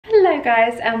Hello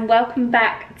guys, and welcome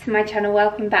back to my channel.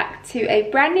 Welcome back to a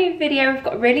brand new video. We've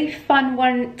got a really fun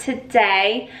one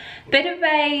today. Bit of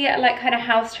a like kind of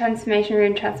house transformation,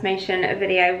 room transformation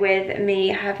video with me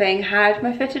having had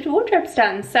my fitted wardrobes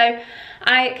done. So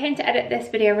I came to edit this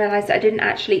video and realised that I didn't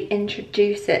actually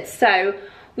introduce it. So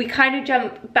we kind of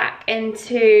jump back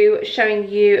into showing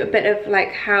you a bit of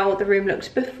like how the room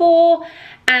looked before,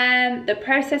 the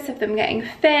process of them getting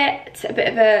fit, a bit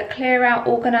of a clear out,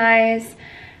 organise,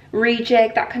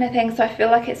 rejig, that kind of thing. So I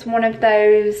feel like it's one of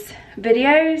those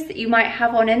videos that you might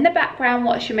have on in the background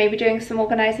whilst you're maybe doing some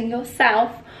organising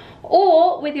yourself,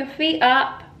 or with your feet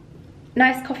up,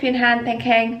 nice coffee in hand,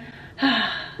 thinking,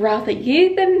 rather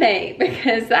you than me,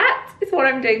 because that is what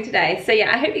I'm doing today. So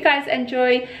yeah, I hope you guys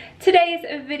enjoy today's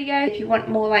video. If you want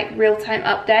more like real-time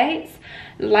updates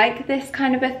like this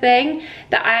kind of a thing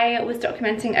that I was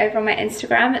documenting over on my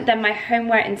Instagram, then my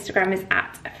homeware Instagram is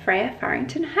at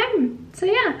freyafarrington home. So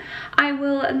yeah, I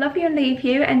will love you and leave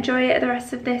you. Enjoy the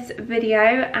rest of this video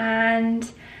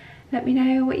and let me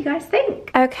know what you guys think.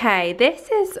 Okay, this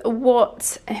is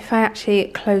what, if I actually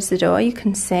close the door, you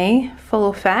can see full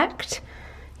effect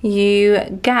you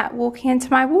get walking into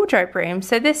my wardrobe room.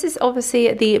 So this is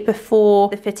obviously the before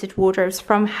the fitted wardrobes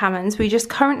from Hammonds. We just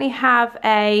currently have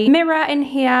a mirror in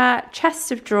here,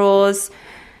 chest of drawers,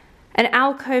 an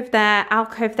alcove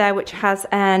there which has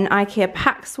an IKEA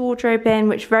Pax wardrobe in,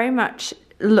 which very much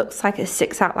looks like it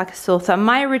sticks out like a sore thumb.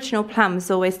 My original plan was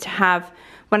always to have,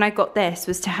 when I got this,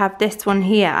 was to have this one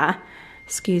here.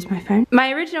 Excuse my phone.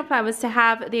 My original plan was to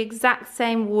have the exact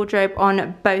same wardrobe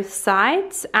on both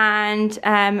sides and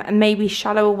maybe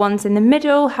shallower ones in the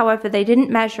middle. However, they didn't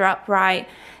measure up right.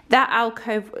 That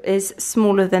alcove is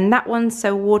smaller than that one,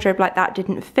 so a wardrobe like that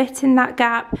didn't fit in that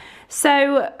gap.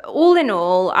 So all in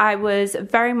all, I was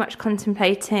very much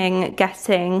contemplating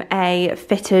getting a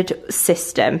fitted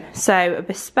system. So a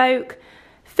bespoke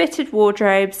fitted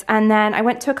wardrobes, and then I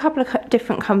went to a couple of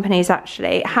different companies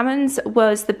actually. Hammonds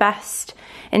was the best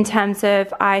in terms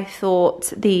of, I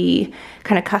thought, the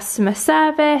kind of customer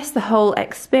service, the whole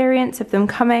experience of them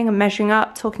coming and measuring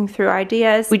up, talking through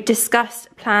ideas. We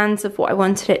discussed plans of what I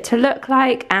wanted it to look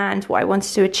like and what I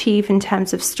wanted to achieve in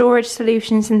terms of storage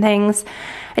solutions and things.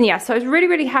 And yeah, so I was really,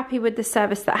 really happy with the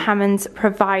service that Hammonds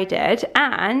provided.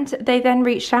 And they then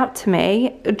reached out to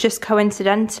me, just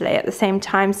coincidentally at the same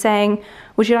time, saying,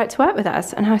 would you like to work with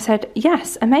us? And I said,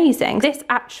 yes, amazing. This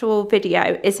actual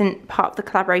video isn't part of the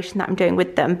collaboration that I'm doing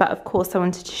with them, but of course I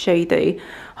wanted to show you the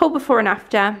whole before and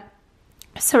after.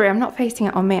 Sorry, I'm not facing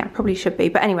it on me, I probably should be.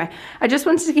 But anyway, I just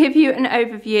wanted to give you an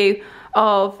overview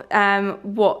of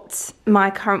what my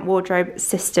current wardrobe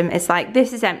system is like.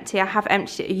 This is empty. I have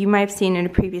emptied it. You may have seen in a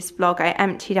previous vlog, I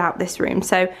emptied out this room.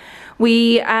 So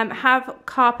we have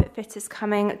carpet fitters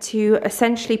coming to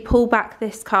essentially pull back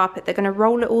this carpet. They're going to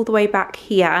roll it all the way back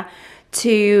here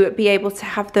to be able to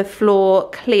have the floor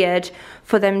cleared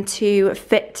for them to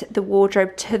fit the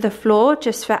wardrobe to the floor,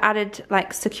 just for added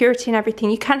like security and everything.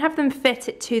 You can have them fit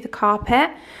it to the carpet,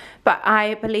 but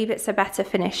I believe it's a better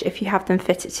finish if you have them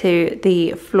fitted to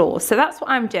the floor. So that's what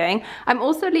I'm doing. I'm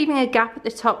also leaving a gap at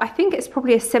the top. I think it's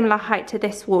probably a similar height to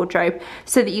this wardrobe,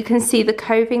 so that you can see the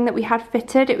coving that we had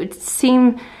fitted. It would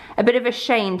seem a bit of a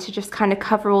shame to just kind of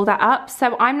cover all that up.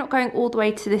 So I'm not going all the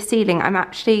way to the ceiling. I'm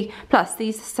actually, plus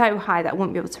these are so high that I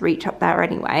wouldn't be able to reach up there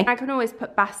anyway. I can always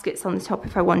put baskets on the top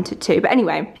if I wanted to. But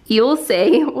anyway, you'll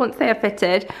see once they are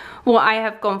fitted what I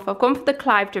have gone for. I've gone for the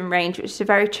Cliveden range, which is a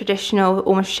very traditional,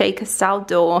 almost shaker style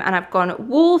door. And I've gone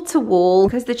wall to wall.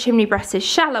 Because the chimney breast is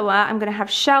shallower, I'm going to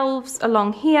have shelves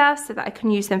along here so that I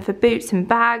can use them for boots and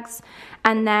bags.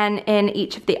 And then in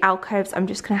each of the alcoves, I'm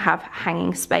just going to have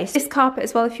hanging space. This carpet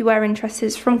as well, if you were interested,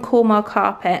 is from Cornwall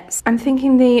Carpets. I'm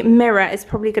thinking the mirror is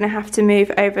probably going to have to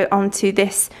move over onto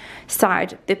this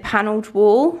side, the panelled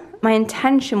wall. My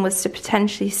intention was to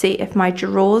potentially see if my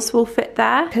drawers will fit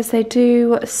there, because they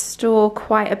do store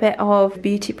quite a bit of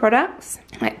beauty products,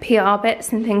 like PR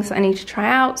bits and things that I need to try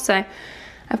out. So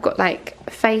I've got like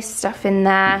face stuff in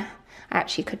there. I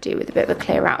actually could do with a bit of a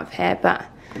clear out of here, but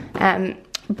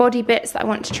body bits that I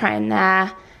want to try in there,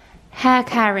 hair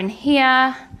care in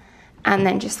here, and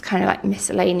then just kind of like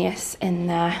miscellaneous in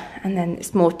there. And then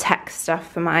it's more tech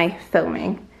stuff for my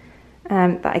filming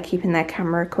that I keep in their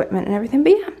camera equipment and everything. But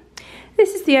yeah,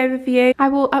 this is the overview. I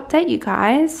will update you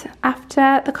guys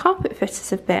after the carpet fitters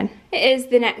have been. It is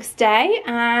the next day,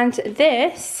 and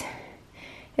this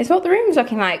is what the room's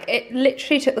looking like. It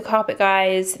literally took the carpet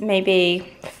guys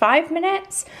maybe 5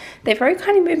 minutes. They very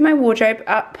kindly moved my wardrobe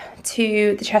up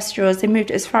to the chest of drawers. They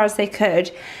moved it as far as they could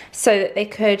so that they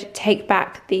could take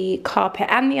back the carpet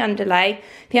and the underlay.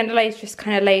 The underlay is just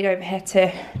kind of laid over here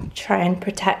to try and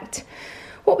protect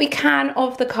what we can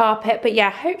of the carpet. But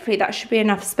yeah, hopefully that should be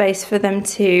enough space for them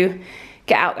to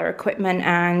get out their equipment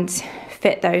and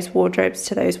fit those wardrobes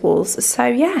to those walls. So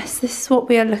yes, this is what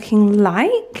we are looking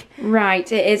like. Right,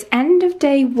 it is end of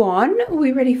day 1. Are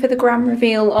we ready for the grand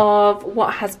reveal of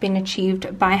what has been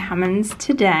achieved by Hammonds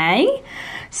today?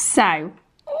 So,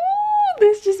 oh,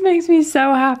 this just makes me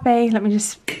so happy. Let me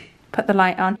just put the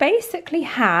light on. Basically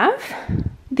have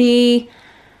the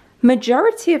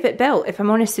majority of it built, if I'm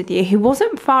honest with you. He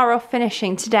wasn't far off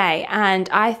finishing today, and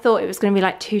I thought it was going to be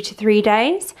like 2 to 3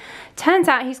 days. Turns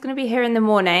out he's going to be here in the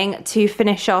morning to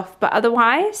finish off, but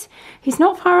otherwise he's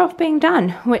not far off being done,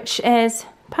 which is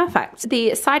perfect.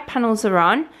 The side panels are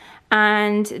on,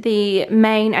 and the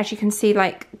main, as you can see,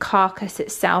 like carcass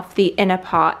itself, the inner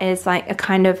part is like a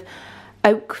kind of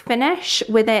oak finish,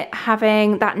 with it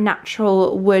having that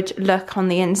natural wood look on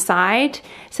the inside.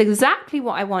 It's exactly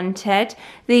what I wanted.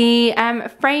 The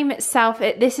frame itself,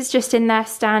 this is just in their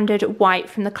standard white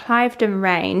from the Cliveden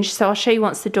range, so I'll show you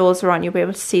once the doors are on, you'll be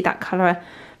able to see that colour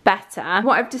better.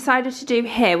 What I've decided to do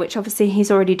here, which obviously he's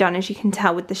already done as you can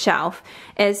tell with the shelf,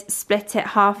 is split it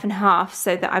half and half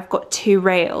so that I've got 2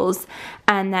 rails,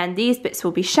 and then these bits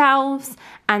will be shelves,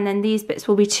 and then these bits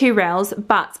will be 2 rails,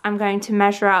 but I'm going to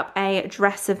measure up a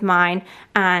dress of mine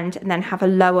and then have a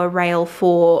lower rail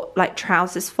for like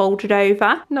trousers folded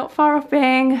over. Not far off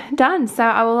being done, so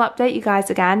I will update you guys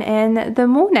again in the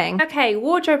morning. Okay,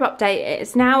 wardrobe update.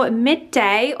 It's now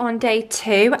midday on day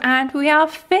 2 and we are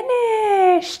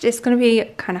finished. It's going to be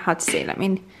kind of hard to see. Let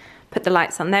me put the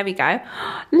lights on. There we go.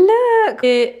 Look,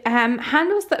 the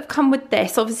handles that have come with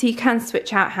this, obviously you can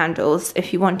switch out handles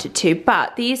if you wanted to,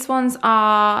 but these ones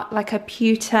are like a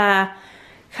pewter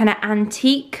kind of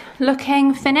antique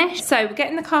looking finish. So we're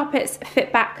getting the carpets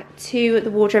fit back to the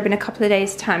wardrobe in a couple of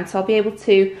days time, so I'll be able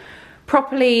to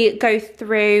properly go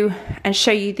through and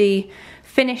show you the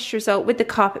finished result with the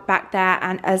carpet back there,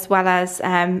 and as well as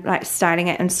like styling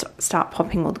it and start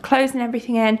popping all the clothes and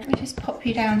everything in. Let me just pop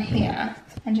you down here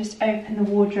and just open the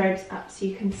wardrobes up so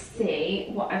you can see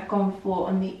what I've gone for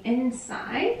on the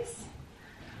insides.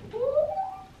 Ooh,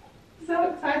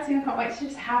 so exciting. I can't wait to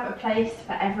just have a place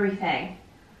for everything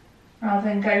rather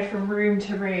than go from room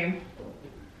to room,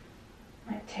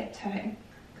 like tiptoeing.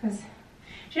 Because,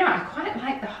 do you know, I quite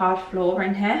like the hard floor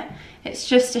in here. It's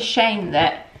just a shame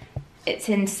that it's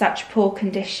in such poor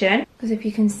condition, because if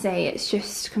you can see, it's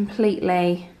just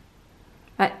completely,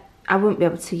 like, I wouldn't be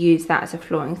able to use that as a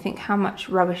flooring. Think how much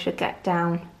rubbish would get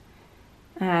down,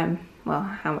 well,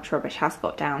 how much rubbish has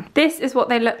got down. This is what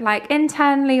they look like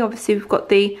internally. Obviously we've got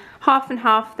the half and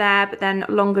half there, but then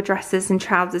longer dresses and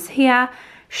trousers here,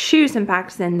 shoes and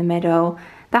bags in the middle.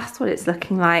 That's what it's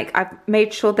looking like. I've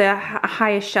made sure the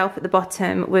highest shelf at the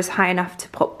bottom was high enough to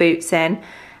pop boots in,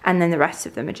 and then the rest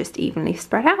of them are just evenly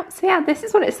spread out. So yeah, this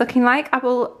is what it's looking like. I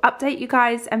will update you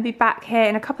guys and be back here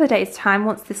in a couple of days time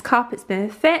once this carpet's been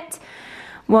fit,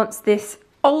 once this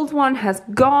old one has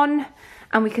gone,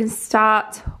 and we can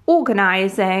start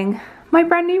organising my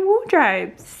brand new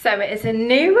wardrobe. So it is a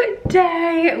new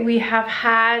day. We have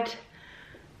had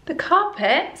the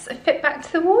carpets fit back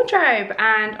to the wardrobe,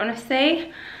 and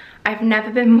honestly, I've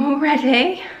never been more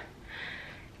ready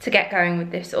to get going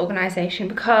with this organisation,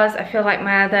 because I feel like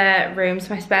my other rooms,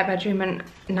 my spare bedroom and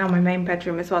now my main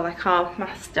bedroom as well, like our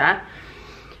master,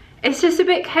 it's just a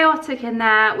bit chaotic in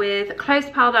there with clothes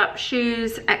piled up,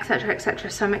 shoes, etc,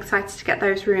 etc. So I'm excited to get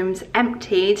those rooms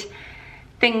emptied,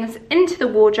 things into the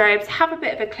wardrobes, have a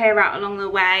bit of a clear out along the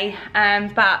way.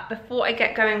 But before I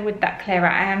get going with that clear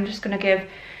out, I am just going to give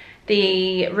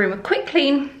the room a quick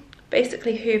clean,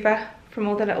 basically hoover from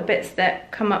all the little bits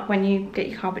that come up when you get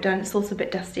your carpet done. It's also a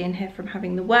bit dusty in here from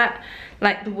having the work,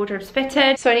 like the wardrobe's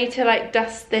fitted. So I need to like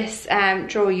dust this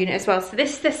drawer unit as well. So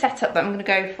this is the setup that I'm gonna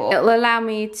go for. It'll allow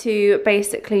me to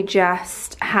basically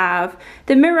just have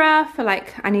the mirror for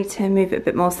like, I need to move it a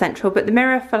bit more central, but the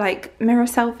mirror for like mirror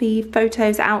selfie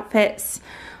photos, outfits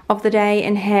of the day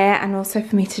in here, and also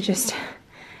for me to just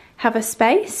have a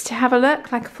space to have a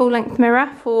look, like a full length mirror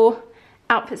for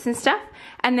outfits and stuff.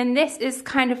 And then this is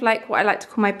kind of like what I like to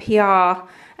call my PR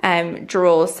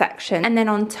drawers section. And then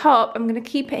on top, I'm going to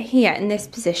keep it here in this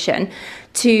position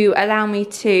to allow me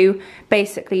to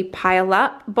basically pile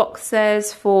up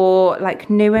boxes for like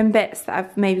new in bits that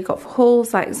I've maybe got for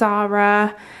hauls, like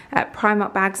Zara,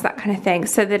 Primark bags, that kind of thing,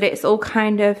 so that it's all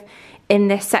kind of in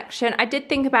this section. I did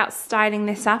think about styling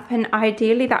this up, and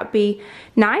ideally that would be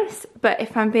nice, but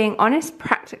if I'm being honest,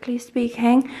 practically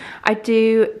speaking, I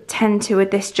do tend to,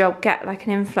 with this job, get like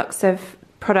an influx of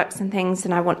products and things,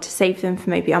 and I want to save them for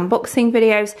maybe unboxing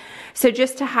videos. So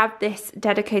just to have this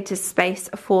dedicated space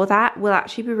for that will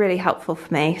actually be really helpful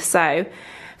for me. So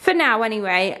for now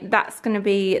anyway, that's going to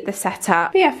be the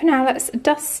setup. But yeah, for now, let's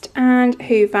dust and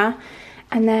hoover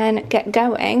and then get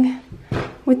going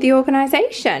with the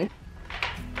organisation.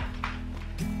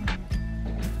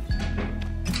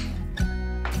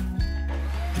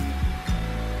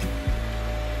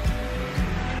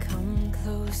 Come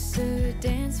closer,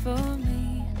 dance for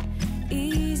me.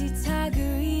 Easy,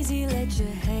 tiger, easy, let your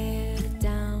hair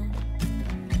down.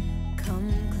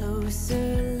 Come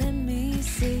closer, let me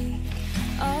see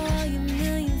all your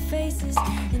million faces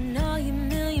and all your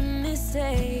million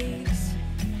mistakes.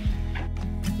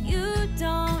 You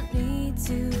don't need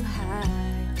to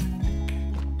hide.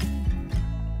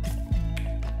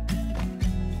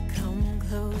 Come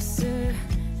closer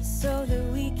so that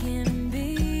we can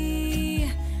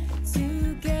be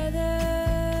together.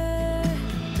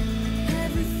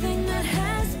 Everything that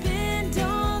has been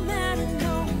don't matter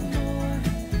no more.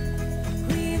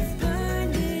 We've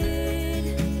burned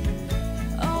it.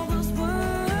 All those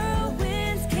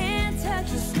whirlwinds can't touch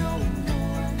us no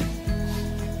more.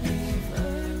 We've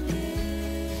earned it.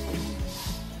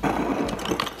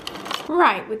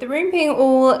 Right, with the room being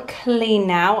all clean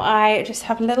now, I just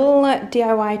have a little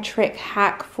DIY trick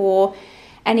hack for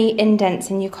any indents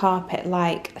in your carpet,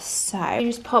 like so. You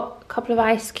just pop a couple of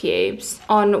ice cubes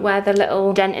on where the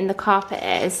little dent in the carpet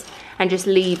is and just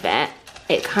leave it.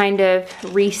 It kind of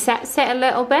resets it a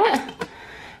little bit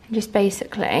and just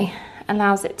basically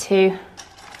allows it to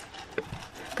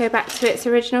go back to its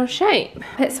original shape.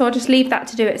 So I'll just leave that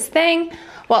to do its thing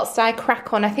whilst I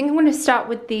crack on. I think I'm going to start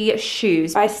with the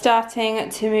shoes. By starting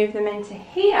to move them into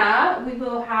here, we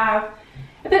will have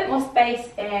a bit more space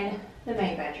in the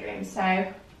main bedroom.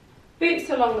 So boots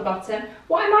along the bottom.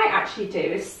 What I might actually do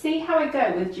is see how I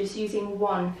go with just using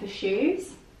one for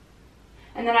shoes,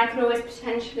 and then I could always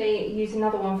potentially use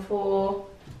another one for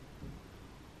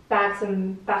bags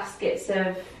and baskets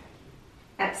of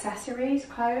accessories,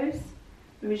 clothes.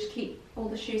 Maybe just keep all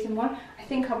the shoes in one. I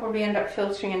think I'll probably end up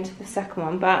filtering into the second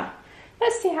one, but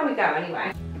let's see how we go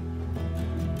anyway.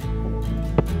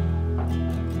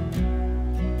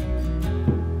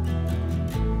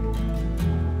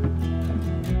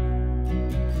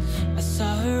 I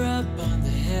saw her up on the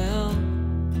hill,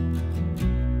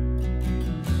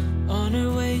 on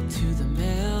her way to the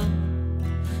mill,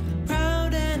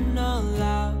 proud and all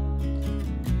out.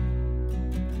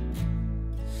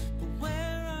 But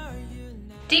where are you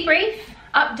now? Debrief,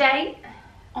 update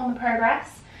on the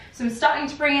progress. So I'm starting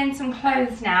to bring in some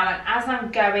clothes now, and as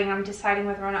I'm going, I'm deciding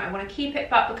whether or not I want to keep it,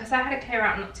 but because I had a clear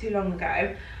out not too long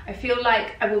ago, I feel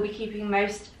like I will be keeping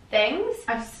most things.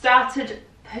 I've started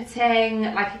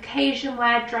putting like occasion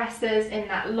wear dresses in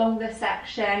that longer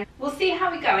section. We'll see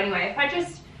how we go anyway. If I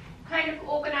just kind of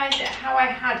organise it how I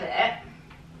had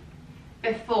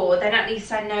it before, then at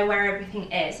least I know where everything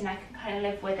is and I can kind of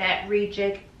live with it,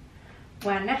 rejig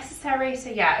where necessary. So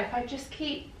yeah, if I just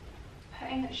keep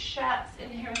putting shirts in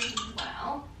here as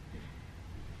well.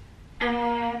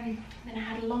 Then I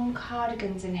had long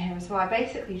cardigans in here as well. I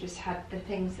basically just had the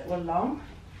things that were long,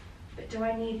 but do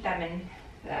I need them in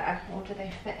there, or do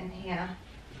they fit in here?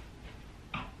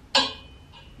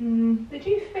 They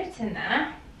do fit in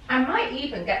there. I might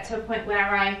even get to a point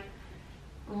where I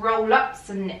roll up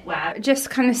some knitwear. Just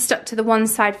kind of stuck to the one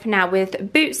side for now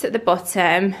with boots at the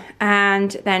bottom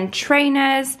and then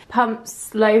trainers,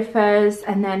 pumps, loafers,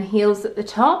 and then heels at the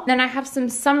top. Then I have some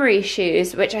summery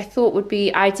shoes which I thought would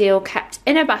be ideal kept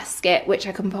in a basket, which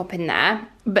I can pop in there,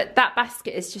 but that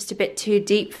basket is just a bit too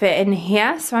deep for in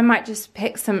here, so I might just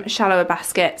pick some shallower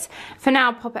baskets. For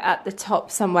now I'll pop it at the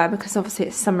top somewhere because obviously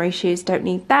it's summery shoes, don't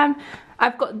need them.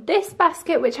 I've got this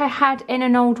basket which I had in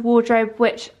an old wardrobe,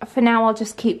 which for now I'll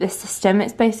just keep this system.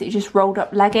 It's basically just rolled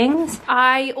up leggings.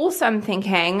 I also am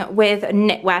thinking with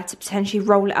knitwear to potentially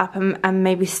roll it up and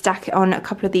maybe stack it on a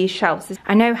couple of these shelves.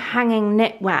 I know hanging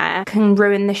knitwear can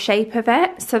ruin the shape of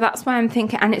it, so that's why I'm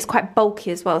thinking, and it's quite bulky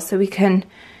as well, so we can,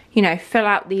 you know, fill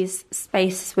out these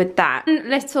spaces with that.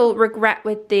 Little regret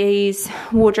with these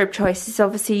wardrobe choices,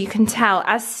 obviously you can tell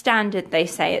as standard they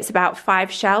say it's about 5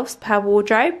 shelves per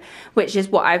wardrobe, which is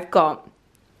what I've got.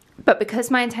 But because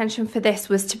my intention for this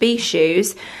was to be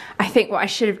shoes, I think what I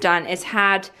should have done is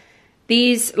had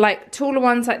these like taller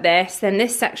ones like this, then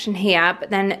this section here, but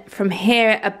then from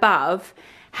here above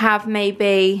have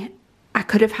maybe, I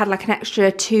could have had like an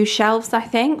extra 2 shelves, I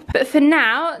think. But for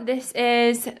now, this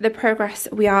is the progress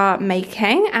we are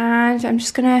making, and I'm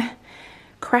just gonna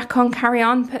crack on, carry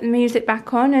on, put the music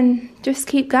back on and just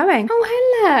keep going.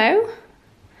 Oh, hello.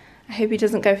 I hope he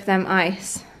doesn't go for them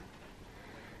ice,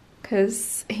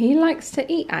 because he likes to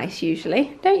eat ice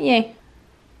usually, don't you?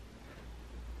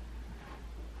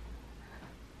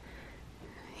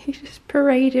 You're just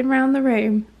parading around the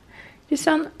room. Just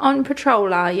on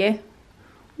patrol, are you?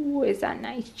 Oh, is that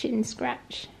nice chin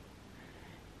scratch?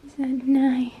 Is that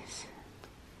nice?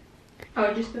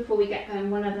 Oh, just before we get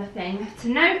going, one other thing to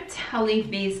note. I'll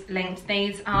leave these linked.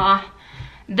 These are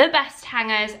the best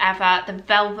hangers ever, the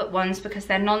velvet ones, because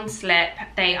they're non-slip.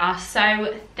 They are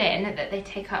so thin that they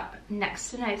take up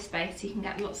next to no space. You can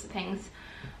get lots of things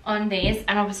on these,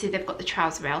 and obviously they've got the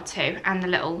trouser rail too, and the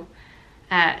little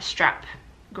strap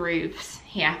grooves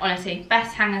here. Honestly,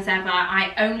 best hangers ever.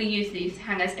 I only use these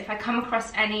hangers. If I come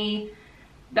across any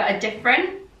that are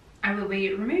different, I will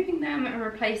be removing them and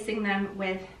replacing them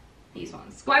with these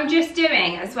ones. What I'm just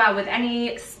doing as well with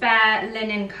any spare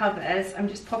linen covers, I'm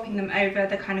just popping them over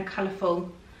the kind of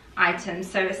colourful items.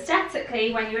 So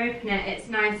aesthetically, when you open it, it's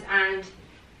nice and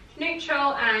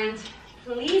neutral and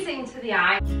pleasing to the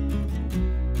eye.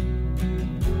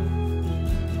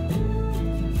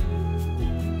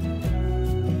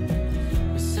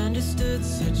 Misunderstood,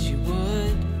 said you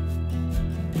would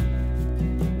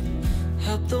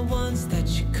help the ones that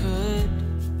you could.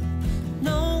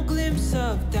 No glimpse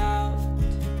of doubt.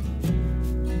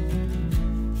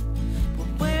 But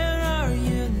where are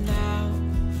you now?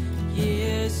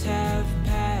 Years have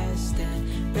passed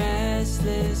and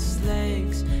restless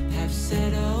legs have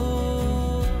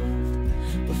settled.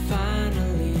 We're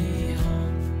finally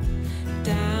home.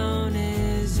 Down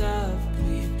is up.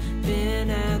 We've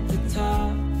been at the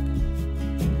top.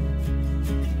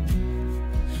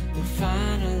 We're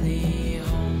finally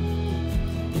home.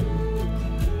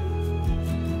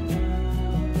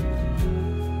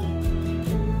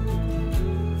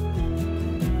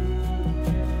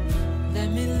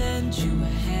 You a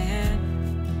hand.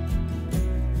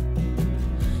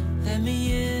 Let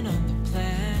me in on the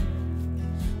plan.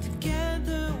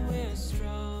 Together we're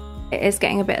strong. It is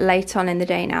getting a bit late on in the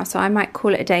day now, so I might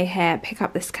call it a day here, pick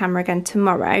up this camera again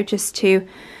tomorrow just to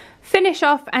finish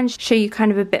off and show you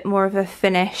kind of a bit more of a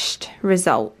finished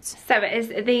result. So it is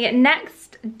the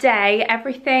next day.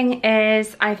 Everything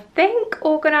is, I think,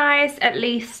 organised, at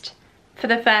least for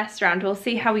the first round. We'll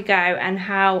see how we go and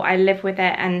how I live with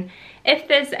it, and if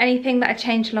there's anything that I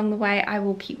change along the way, I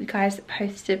will keep you guys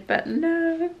posted. But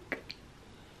look,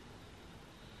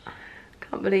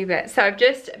 can't believe it. So I've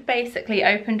just basically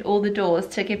opened all the doors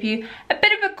to give you a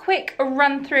bit of a quick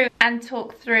run through and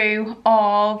talk through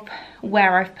of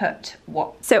where I've put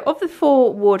what. So of the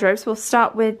 4 wardrobes, we'll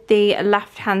start with the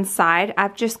left hand side.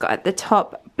 I've just got at the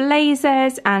top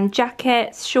blazers and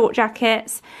jackets, short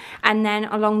jackets, and then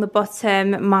along the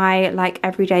bottom my like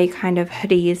everyday kind of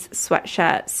hoodies,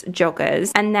 sweatshirts,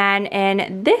 joggers. And then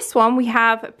in this one we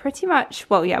have pretty much,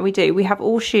 well yeah we do, we have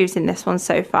all shoes in this one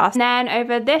so far. And then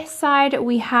over this side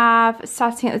we have,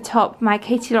 starting at the top, my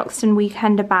Katie Loxton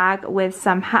Weekender bag with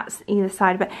some hats either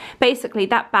side of it. Basically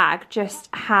that bag just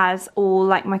has all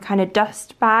like my kind of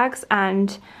dust bags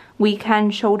and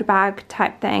weekend shoulder bag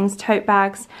type things, tote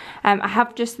bags. I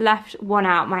have just left one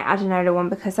out, my Adenola one,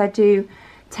 because I do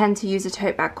tend to use a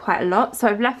tote bag quite a lot, so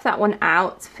I've left that one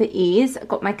out for ease. I've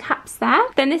got my caps there.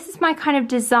 Then this is my kind of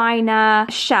designer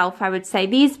shelf, I would say.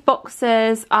 These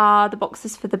boxes are the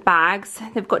boxes for the bags.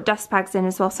 They've got dust bags in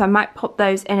as well, so I might pop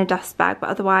those in a dust bag, but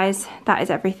otherwise that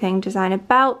is everything. Designer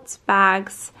belts,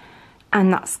 bags,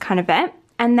 and that's kind of it.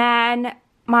 And then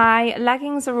my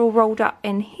leggings are all rolled up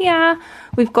in here.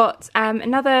 We've got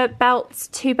another belt,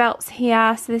 2 belts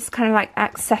here. So this is kind of like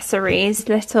accessories,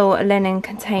 little linen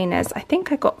containers. I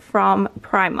think I got from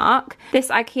Primark. This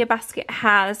IKEA basket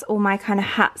has all my kind of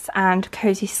hats and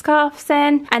cozy scarves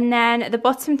in. And then the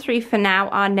bottom 3 for now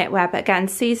are knitwear. But again,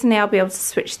 seasonally I'll be able to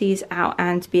switch these out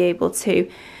and be able to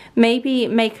maybe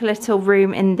make a little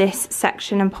room in this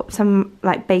section and pop some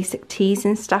like basic tees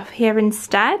and stuff here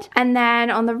instead. And then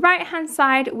on the right hand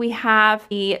side we have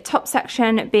the top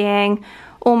section being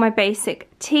all my basic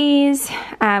tees,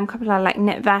 a couple of like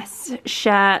knit vests,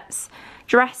 shirts,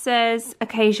 dresses,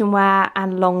 occasion wear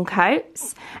and long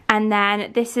coats. And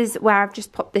then this is where I've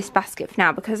just popped this basket for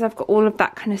now because I've got all of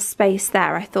that kind of space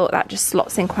there. I thought that just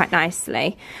slots in quite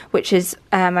nicely, which is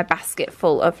my basket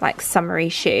full of like summery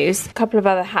shoes. A couple of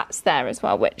other hats there as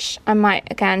well, which I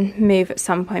might again move at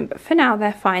some point, but for now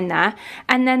they're fine there.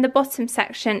 And then the bottom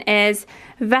section is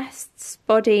vests,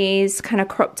 bodies, kind of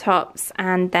crop tops,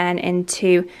 and then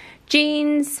into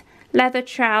jeans, leather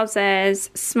trousers,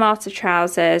 smarter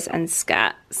trousers and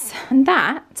skirts. And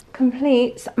that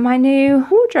completes my new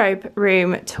wardrobe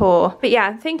room tour. But yeah,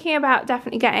 I'm thinking about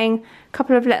definitely getting a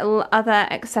couple of little other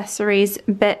accessories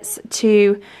bits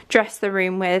to dress the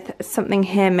room with. Something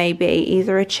here maybe,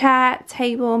 either a chair,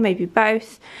 table, maybe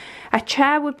both. A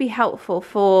chair would be helpful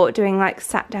for doing like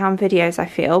sat down videos I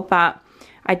feel, but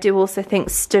I do also think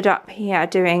stood up here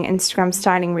doing Instagram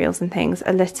styling reels and things,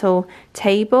 a little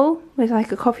table with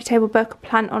like a coffee table book, a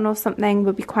plant on or something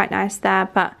would be quite nice there.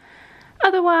 But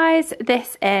otherwise,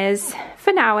 this is,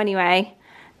 for now anyway,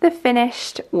 the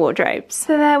finished wardrobes.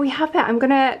 So there we have it. I'm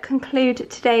gonna conclude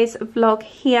today's vlog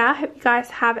here. I hope you guys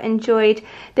have enjoyed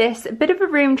this bit of a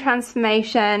room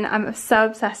transformation. I'm so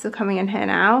obsessed with coming in here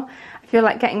now. I feel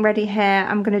like getting ready here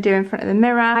I'm gonna do in front of the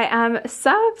mirror. I am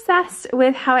so obsessed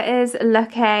with how it is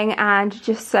looking and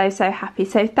just so happy.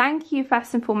 So thank you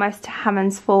first and foremost to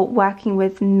Hammonds for working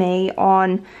with me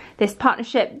on this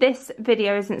partnership. This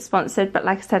video isn't sponsored, but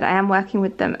like I said, I am working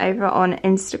with them over on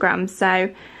Instagram.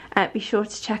 So be sure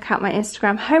to check out my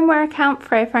Instagram homeware account,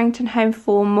 freyafarrington home,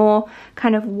 for more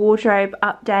kind of wardrobe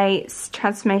updates,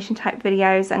 transformation type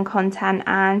videos and content.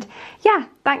 And yeah,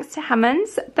 thanks to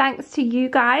Hammonds. Thanks to you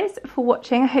guys for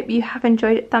watching. I hope you have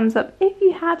enjoyed it. Thumbs up if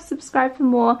you have, subscribe for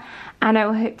more, and I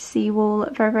will hope to see you all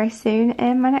very soon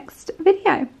in my next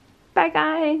video. Bye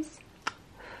guys.